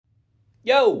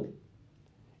Yo!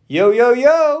 Yo, yo,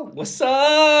 yo! What's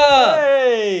up?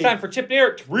 Hey! Time for Chip and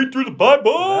Eric to read through the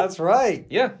Bible. That's right.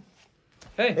 Yeah.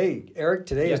 Hey. Hey, Eric,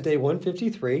 today is day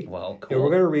 153. Well, cool. And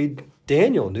we're going to read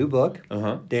Daniel, new book.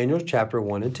 Uh-huh. Daniel chapter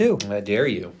 1 and 2. I dare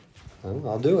you. Well,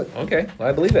 I'll do it. Okay, well,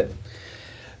 I believe it.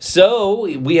 So,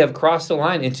 we have crossed the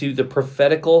line into the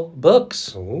prophetical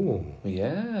books. Oh,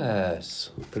 Yes.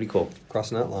 Pretty cool.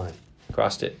 crossing that line.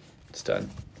 Crossed it. It's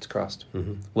done. It's crossed.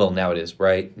 Mm-hmm. Well, now it is,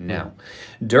 right now.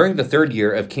 During the 3rd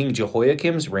year of King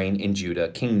Jehoiakim's reign in Judah,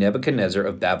 King Nebuchadnezzar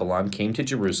of Babylon came to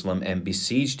Jerusalem and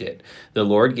besieged it. The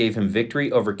Lord gave him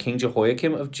victory over King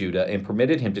Jehoiakim of Judah and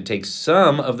permitted him to take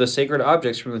some of the sacred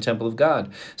objects from the temple of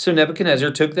God. So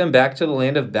Nebuchadnezzar took them back to the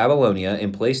land of Babylonia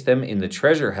and placed them in the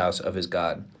treasure house of his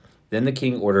God. Then the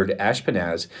king ordered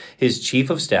Ashpenaz, his chief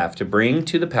of staff, to bring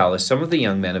to the palace some of the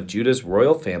young men of Judah's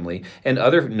royal family and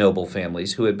other noble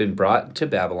families who had been brought to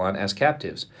Babylon as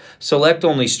captives. Select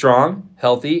only strong,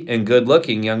 healthy, and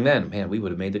good-looking young men. Man, we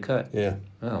would have made the cut. Yeah.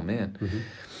 Oh, man. Mm-hmm.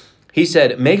 He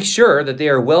said, make sure that they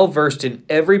are well-versed in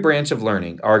every branch of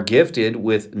learning, are gifted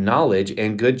with knowledge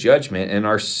and good judgment, and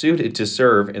are suited to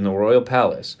serve in the royal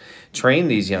palace. Train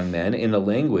these young men in the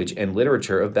language and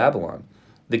literature of Babylon.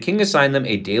 The king assigned them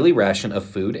a daily ration of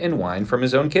food and wine from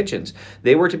his own kitchens.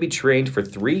 They were to be trained for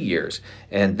 3 years,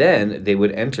 and then they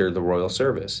would enter the royal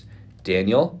service.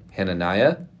 Daniel,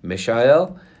 Hananiah,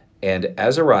 Mishael, and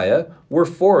Azariah were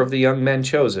 4 of the young men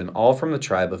chosen, all from the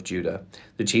tribe of Judah.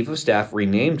 The chief of staff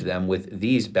renamed them with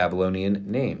these Babylonian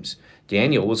names.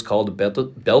 Daniel was called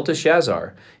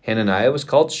Belteshazzar, Hananiah was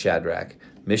called Shadrach,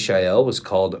 Mishael was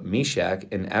called Meshach,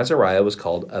 and Azariah was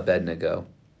called Abednego.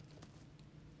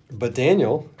 But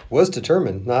Daniel was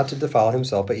determined not to defile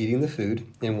himself by eating the food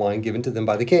and wine given to them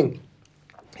by the king.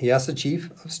 He asked the chief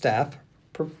of staff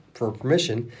for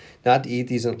permission not to eat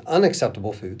these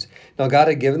unacceptable foods. Now God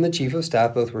had given the chief of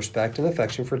staff both respect and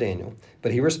affection for Daniel,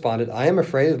 but he responded, I am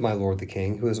afraid of my lord the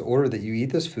king, who has ordered that you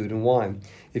eat this food and wine.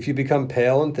 If you become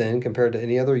pale and thin compared to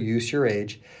any other youth your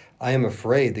age, I am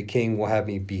afraid the king will have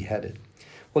me beheaded.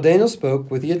 Well, Daniel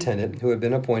spoke with the attendant who had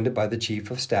been appointed by the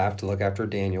chief of staff to look after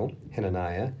Daniel,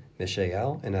 Hananiah,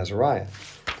 Mishael, and Azariah.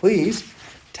 Please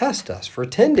test us for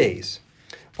 10 days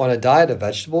on a diet of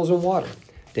vegetables and water,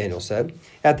 Daniel said.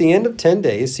 At the end of 10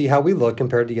 days, see how we look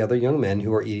compared to the other young men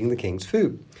who are eating the king's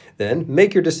food. Then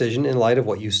make your decision in light of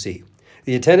what you see.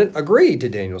 The attendant agreed to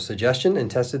Daniel's suggestion and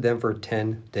tested them for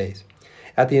 10 days.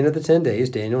 At the end of the 10 days,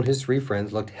 Daniel and his 3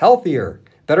 friends looked healthier,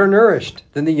 better nourished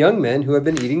than the young men who had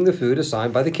been eating the food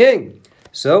assigned by the king.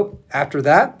 So, after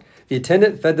that, the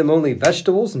attendant fed them only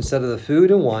vegetables instead of the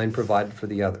food and wine provided for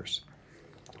the others.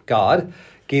 God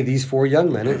gave these 4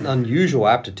 young men an unusual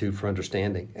aptitude for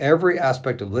understanding every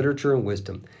aspect of literature and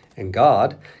wisdom, and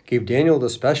God gave Daniel the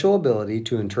special ability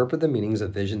to interpret the meanings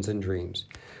of visions and dreams.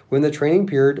 When the training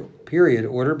period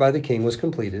ordered by the king was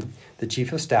completed, the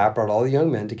chief of staff brought all the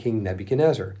young men to King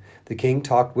Nebuchadnezzar. The king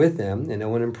talked with them, and no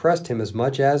one impressed him as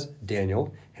much as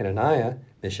Daniel, Hananiah,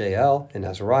 Mishael, and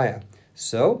Azariah.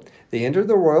 So they entered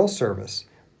the royal service.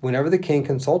 Whenever the king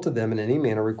consulted them in any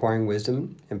manner requiring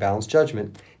wisdom and balanced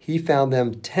judgment, he found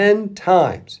them 10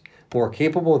 times more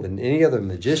capable than any other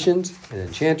magicians and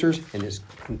enchanters in his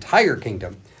entire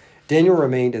kingdom. Daniel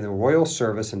remained in the royal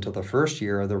service until the 1st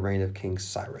year of the reign of King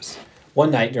Cyrus.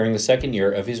 One night during the 2nd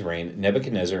year of his reign,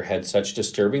 Nebuchadnezzar had such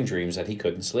disturbing dreams that he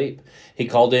couldn't sleep. He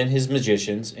called in his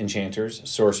magicians, enchanters,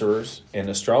 sorcerers, and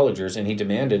astrologers, and he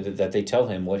demanded that they tell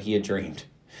him what he had dreamed.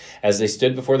 As they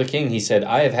stood before the king, he said,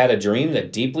 I have had a dream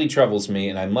that deeply troubles me,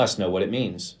 and I must know what it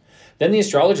means. Then the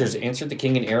astrologers answered the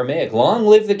king in Aramaic, Long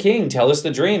live the king! Tell us the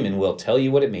dream, and we'll tell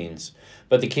you what it means.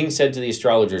 But the king said to the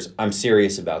astrologers, I'm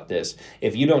serious about this.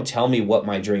 If you don't tell me what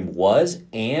my dream was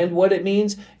and what it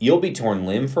means, you'll be torn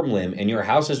limb from limb, and your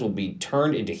houses will be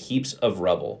turned into heaps of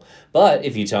rubble. But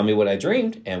if you tell me what I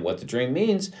dreamed and what the dream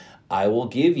means, I will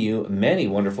give you many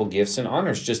wonderful gifts and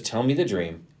honors. Just tell me the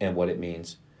dream and what it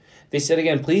means. They said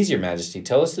again, Please, your majesty,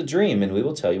 tell us the dream, and we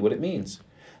will tell you what it means.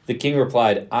 The king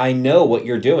replied, I know what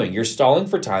you're doing. You're stalling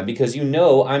for time because you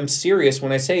know I'm serious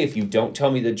when I say if you don't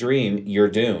tell me the dream, you're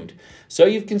doomed. So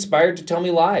you've conspired to tell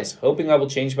me lies, hoping I will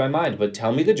change my mind. But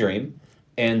tell me the dream,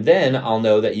 and then I'll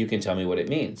know that you can tell me what it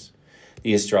means.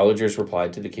 The astrologers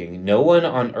replied to the king, No one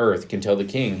on earth can tell the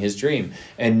king his dream,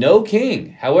 and no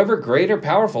king, however great or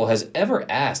powerful, has ever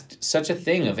asked such a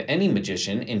thing of any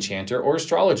magician, enchanter, or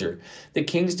astrologer. The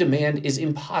king's demand is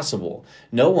impossible.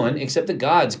 No one except the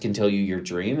gods can tell you your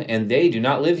dream, and they do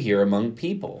not live here among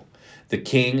people. The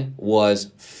king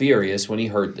was furious when he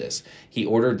heard this. He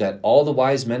ordered that all the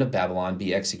wise men of Babylon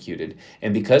be executed,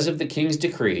 and because of the king's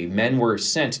decree, men were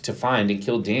sent to find and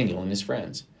kill Daniel and his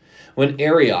friends. When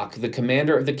Arioch, the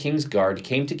commander of the king's guard,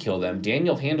 came to kill them,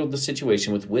 Daniel handled the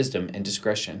situation with wisdom and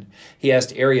discretion. He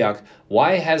asked Arioch,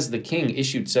 "Why has the king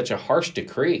issued such a harsh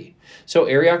decree?" So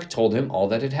Arioch told him all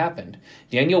that had happened.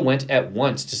 Daniel went at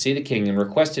once to see the king and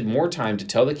requested more time to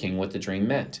tell the king what the dream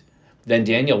meant. Then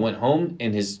Daniel went home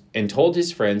and told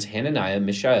his friends Hananiah,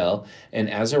 Mishael,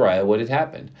 and Azariah what had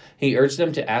happened. He urged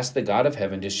them to ask the God of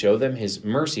heaven to show them his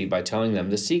mercy by telling them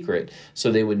the secret,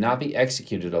 so they would not be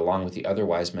executed along with the other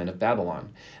wise men of Babylon.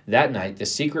 That night the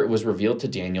secret was revealed to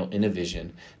Daniel in a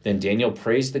vision. Then Daniel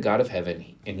praised the God of heaven,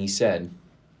 and he said,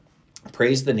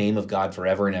 "Praise the name of God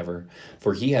forever and ever,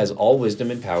 for he has all wisdom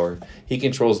and power. He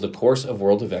controls the course of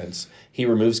world events. He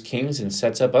removes kings and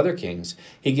sets up other kings.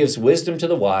 He gives wisdom to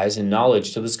the wise and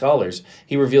knowledge to the scholars.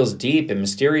 He reveals deep and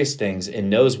mysterious things and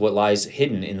knows what lies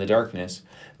hidden in the darkness,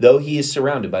 though he is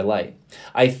surrounded by light.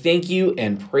 I thank you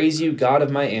and praise you, God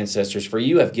of my ancestors, for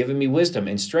you have given me wisdom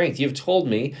and strength. You have told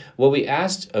me what we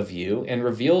asked of you and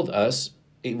revealed to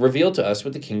us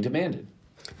what the king demanded."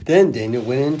 Then Daniel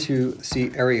went in to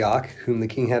see Arioch, whom the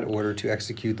king had ordered to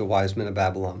execute the wise men of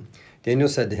Babylon. Daniel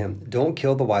said to him, "Don't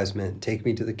kill the wise men. Take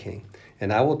me to the king,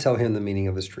 and I will tell him the meaning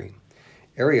of his dream."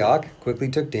 Arioch quickly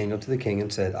took Daniel to the king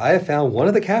and said, "I have found one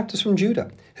of the captives from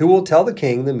Judah, who will tell the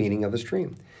king the meaning of his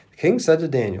dream." The king said to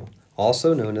Daniel,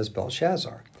 also known as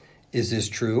Belshazzar, "Is this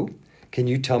true? Can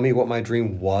you tell me what my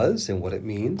dream was and what it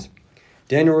means?"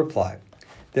 Daniel replied,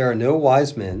 "There are no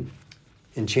wise men,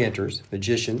 enchanters,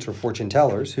 magicians, or fortune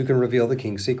tellers who can reveal the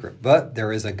king's secret. But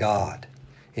there is a God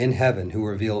in heaven who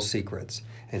reveals secrets,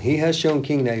 and he has shown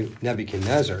King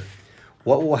Nebuchadnezzar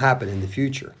what will happen in the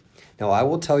future. Now I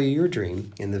will tell you your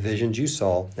dream and the visions you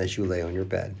saw as you lay on your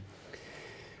bed.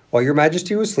 While your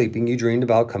majesty was sleeping, you dreamed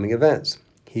about coming events.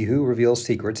 He who reveals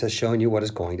secrets has shown you what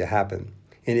is going to happen.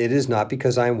 And it is not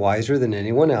because I am wiser than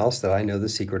anyone else that I know the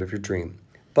secret of your dream,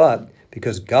 but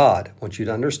because God wants you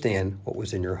to understand what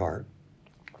was in your heart.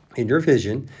 In your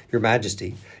vision, your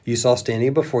majesty, you saw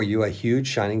standing before you a huge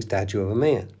shining statue of a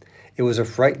man. It was a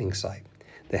frightening sight.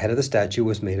 The head of the statue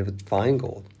was made of fine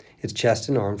gold. Its chest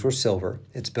and arms were silver,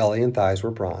 its belly and thighs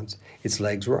were bronze, its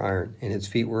legs were iron, and its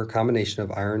feet were a combination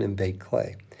of iron and baked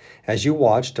clay. As you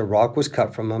watched, a rock was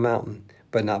cut from a mountain,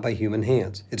 but not by human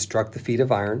hands. It struck the feet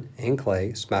of iron and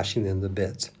clay, smashing them to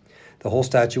bits. The whole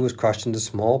statue was crushed into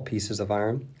small pieces of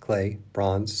iron, clay,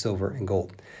 bronze, silver, and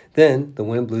gold. Then the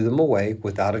wind blew them away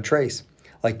without a trace,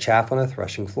 like chaff on a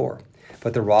threshing floor.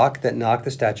 But the rock that knocked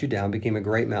the statue down became a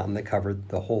great mountain that covered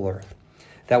the whole earth.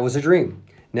 That was a dream.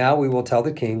 Now we will tell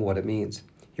the king what it means.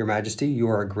 Your majesty, you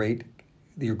are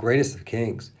your greatest of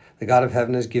kings. The God of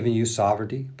heaven has given you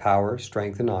sovereignty, power,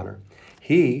 strength, and honor.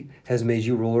 He has made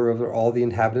you ruler over all the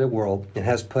inhabited world and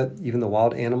has put even the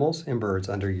wild animals and birds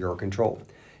under your control.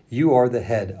 You are the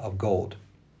head of gold.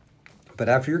 But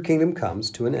after your kingdom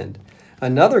comes to an end,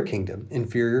 another kingdom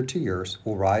inferior to yours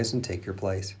will rise and take your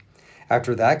place.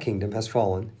 After that kingdom has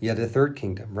fallen, yet a third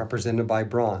kingdom, represented by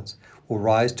bronze, will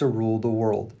rise to rule the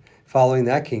world. Following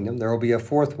that kingdom, there will be a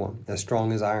fourth one, as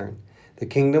strong as iron. The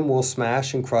kingdom will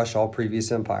smash and crush all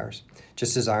previous empires,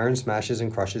 just as iron smashes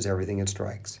and crushes everything it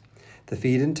strikes. The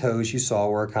feet and toes you saw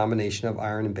were a combination of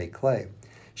iron and baked clay,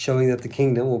 showing that the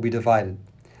kingdom will be divided.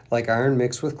 Like iron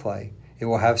mixed with clay, it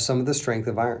will have some of the strength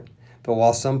of iron. But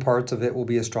while some parts of it will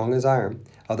be as strong as iron,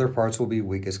 other parts will be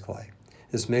weak as clay.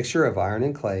 This mixture of iron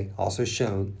and clay also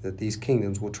shown that these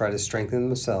kingdoms will try to strengthen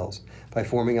themselves by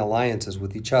forming alliances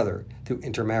with each other through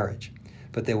intermarriage.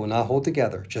 But they will not hold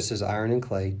together, just as iron and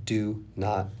clay do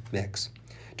not mix.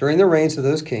 During the reigns of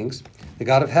those kings, the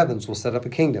God of heavens will set up a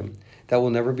kingdom that will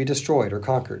never be destroyed or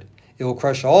conquered. It will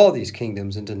crush all these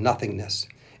kingdoms into nothingness,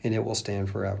 and it will stand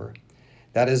forever.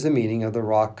 That is the meaning of the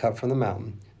rock cut from the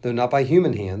mountain, though not by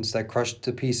human hands, that crushed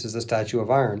to pieces the statue of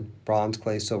iron, bronze,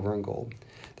 clay, silver, and gold.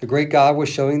 The great God was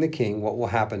showing the king what will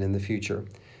happen in the future.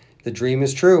 The dream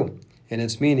is true, and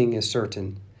its meaning is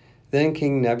certain. Then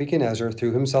King Nebuchadnezzar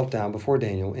threw himself down before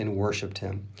Daniel and worshipped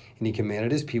him, and he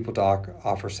commanded his people to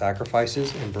offer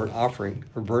sacrifices and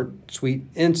burnt sweet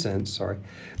incense,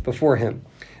 before him.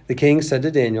 The king said to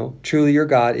Daniel, "Truly your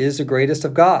God is the greatest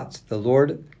of gods, the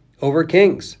Lord over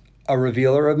kings, a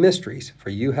revealer of mysteries, for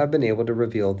you have been able to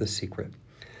reveal this secret."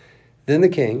 Then the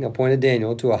king appointed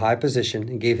Daniel to a high position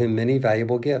and gave him many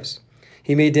valuable gifts.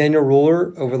 He made Daniel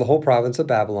ruler over the whole province of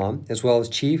Babylon, as well as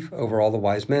chief over all the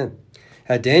wise men.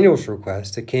 At Daniel's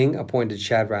request, the king appointed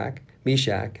Shadrach,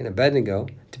 Meshach, and Abednego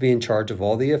to be in charge of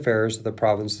all the affairs of the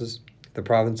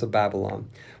province of Babylon,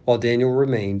 while Daniel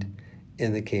remained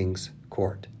in the king's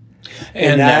court.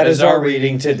 And that is our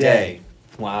reading today.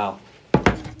 Wow.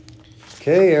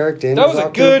 Okay, Eric, Daniel's that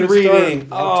was a good reading.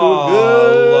 Off to a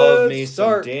good love me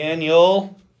start. some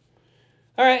Daniel.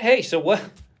 All right, hey, so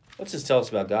what's this tell us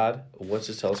about God? What's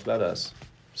this tell us about us?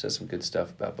 It says some good stuff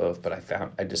about both, but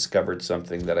I discovered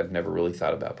something that I've never really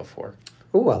thought about before.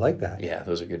 Oh, I like that. Yeah,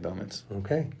 those are good moments.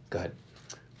 Okay. Go ahead.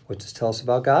 What does it tell us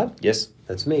about God? Yes.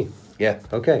 That's me. Yeah.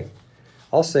 Okay.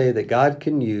 I'll say that God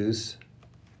can use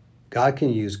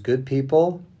good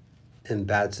people in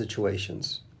bad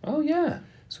situations. Oh, yeah.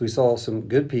 So we saw some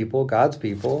good people, God's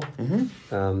people,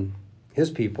 his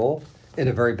people, in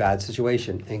a very bad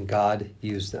situation, and God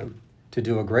used them to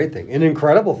do a great thing, an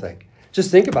incredible thing.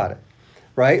 Just think about it,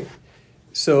 right?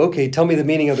 So, okay, tell me the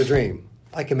meaning of the dream.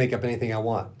 I can make up anything I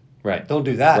want. Right. Don't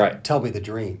do that. Right. Tell me the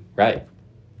dream. Right.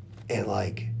 And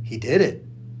he did it.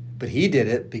 But he did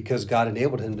it because God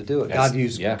enabled him to do it. God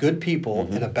used good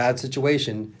people in a bad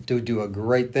situation to do a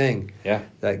great thing. Yeah.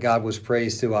 That God was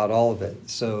praised throughout all of it.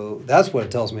 So that's what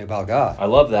it tells me about God. I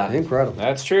love that. Incredible.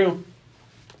 That's true.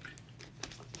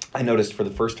 I noticed for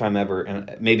the first time ever,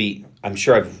 and maybe I'm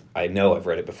sure I know I've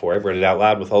read it before. I've read it out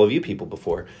loud with all of you people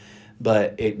before,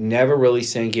 but it never really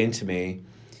sank into me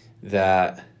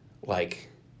that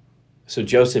so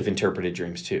Joseph interpreted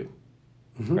dreams too,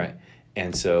 right?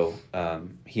 And so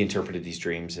he interpreted these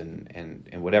dreams and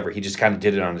whatever. He just kind of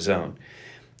did it on his own.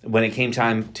 When it came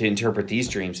time to interpret these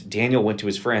dreams, Daniel went to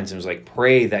his friends and was like,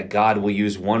 pray that God will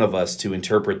use one of us to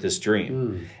interpret this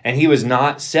dream. And he was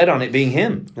not set on it being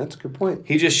him. That's a good point.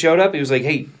 He just showed up. He was like,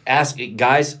 hey, ask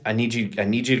guys, I need you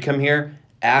to come here.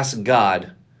 Ask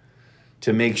God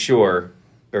to make sure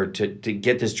or to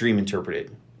get this dream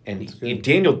interpreted. And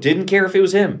Daniel didn't care if it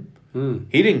was him.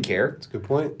 He didn't care. That's a good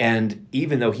point. And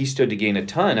even though he stood to gain a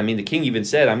ton, I mean, the king even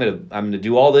said, "I'm gonna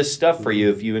do all this stuff for you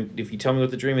if you tell me what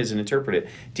the dream is and interpret it."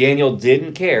 Daniel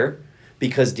didn't care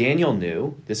because Daniel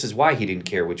knew. This is why he didn't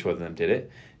care which one of them did it.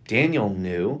 Daniel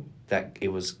knew that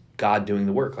it was God doing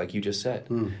the work, like you just said.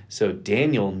 So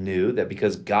Daniel knew that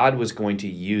because God was going to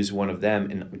use one of them,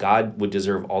 and God would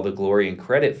deserve all the glory and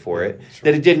credit for it,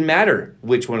 that it didn't matter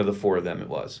which one of the four of them it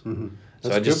was.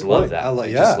 So I just love that.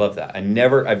 I just love that. I've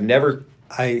never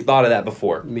thought of that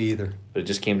before. Me either. But it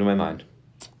just came to my mind.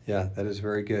 Yeah, that is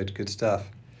very good. Good stuff.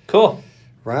 Cool.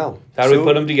 Wow. How do we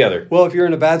put them together? Well, if you're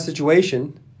in a bad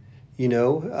situation,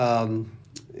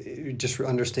 just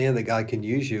understand that God can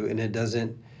use you, and it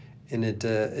doesn't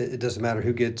matter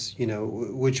who gets,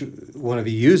 which one of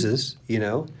you uses,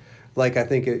 Like I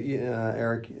think,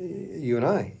 Eric, you and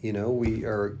I,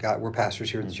 we're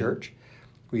pastors here at the church.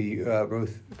 We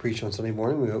both preach on Sunday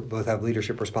morning. We both have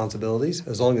leadership responsibilities.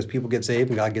 As long as people get saved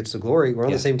and God gets the glory, we're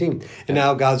on the same team. And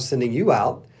now God's sending you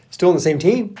out, still on the same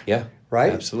team. Yeah.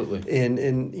 Right? Absolutely. And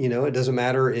it doesn't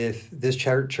matter if this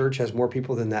church has more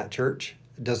people than that church.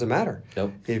 It doesn't matter.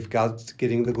 Nope. If God's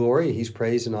getting the glory, he's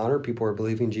praised and honored, people are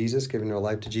believing Jesus, giving their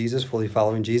life to Jesus, fully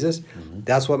following Jesus,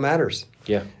 that's what matters.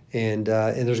 Yeah. And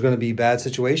there's going to be bad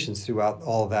situations throughout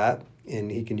all of that,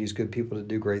 and he can use good people to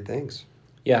do great things.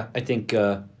 Yeah, I think,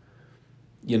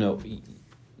 you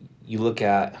look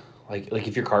at, like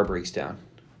if your car breaks down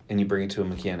and you bring it to a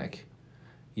mechanic,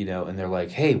 and they're like,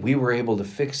 hey, we were able to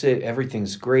fix it.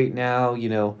 Everything's great now,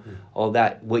 all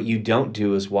that. What you don't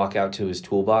do is walk out to his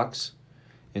toolbox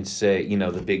and say,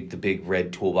 the big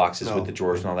red toolboxes with the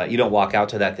drawers and all that. You don't walk out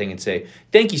to that thing and say,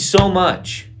 thank you so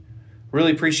much.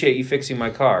 Really appreciate you fixing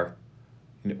my car.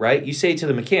 Right? You say it to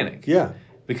the mechanic. Yeah.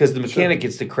 Because the mechanic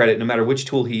gets the credit no matter which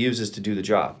tool he uses to do the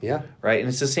job. Yeah. Right? And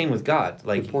it's the same with God.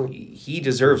 He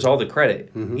deserves all the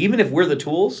credit. Even if we're the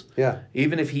tools,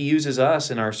 even if he uses us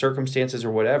in our circumstances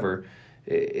or whatever,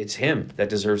 it's him that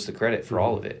deserves the credit for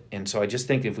all of it. And so I just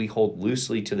think if we hold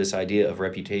loosely to this idea of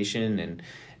reputation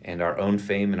and our own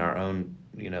fame and our own,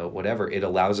 whatever, it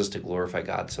allows us to glorify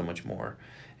God so much more.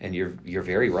 And you're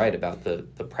very right about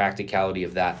the practicality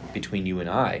of that between you and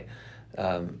I.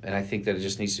 And I think that it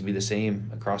just needs to be the same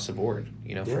across the board,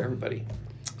 for everybody.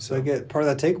 So I get part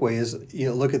of that takeaway is,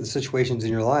 look at the situations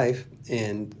in your life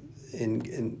and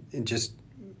just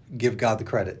give God the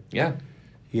credit. Yeah.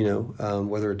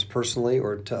 Whether it's personally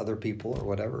or to other people or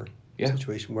whatever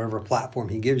situation, whatever platform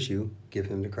he gives you, give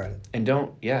him the credit. And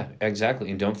don't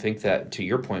think that, to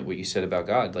your point, what you said about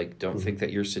God, don't think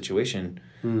that your situation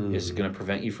is going to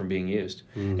prevent you from being used.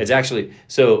 It's actually,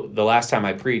 so the last time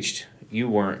I preached, you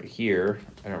weren't here.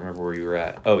 I don't remember where you were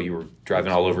at. Oh, you were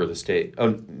driving all over the state.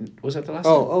 Oh, was that the last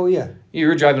time? Oh, yeah. You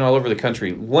were driving all over the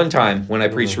country. One time when I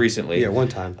preached recently. Yeah, one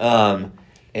time.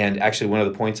 And actually one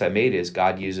of the points I made is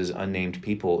God uses unnamed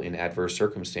people in adverse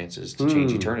circumstances to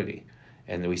change eternity.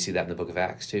 And we see that in the book of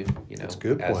Acts too. That's a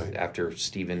good point. After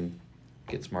Stephen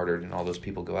gets martyred and all those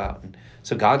people go out. And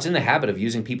so God's in the habit of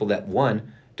using people that,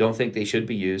 one, don't think they should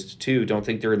be used. 2, don't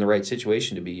think they're in the right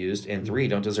situation to be used. And 3,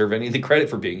 don't deserve any of the credit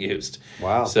for being used.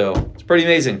 Wow. So it's pretty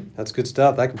amazing. That's good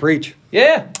stuff. That can preach.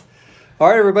 Yeah. All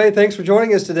right, everybody. Thanks for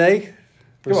joining us today.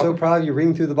 We're You're so welcome. proud of you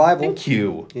reading through the Bible. Thank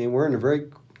you. And we're in a very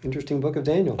interesting book of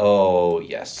Daniel. Oh,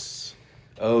 yes.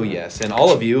 Oh, yes. And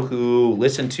all of you who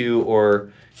listened to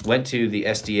or went to the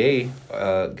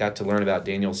SDA got to learn about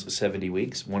Daniel's 70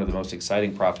 weeks, one of the most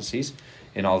exciting prophecies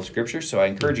in all of Scripture. So I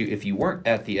encourage you, if you weren't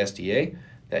at the SDA,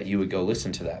 that you would go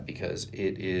listen to that because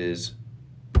it is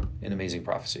an amazing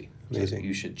prophecy. Amazing. So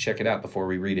you should check it out before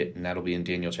we read it, and that'll be in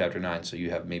Daniel chapter 9, so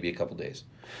you have maybe a couple days.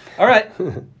 All right.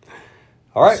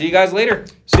 All right. See you guys later.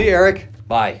 See you, Eric.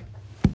 Bye.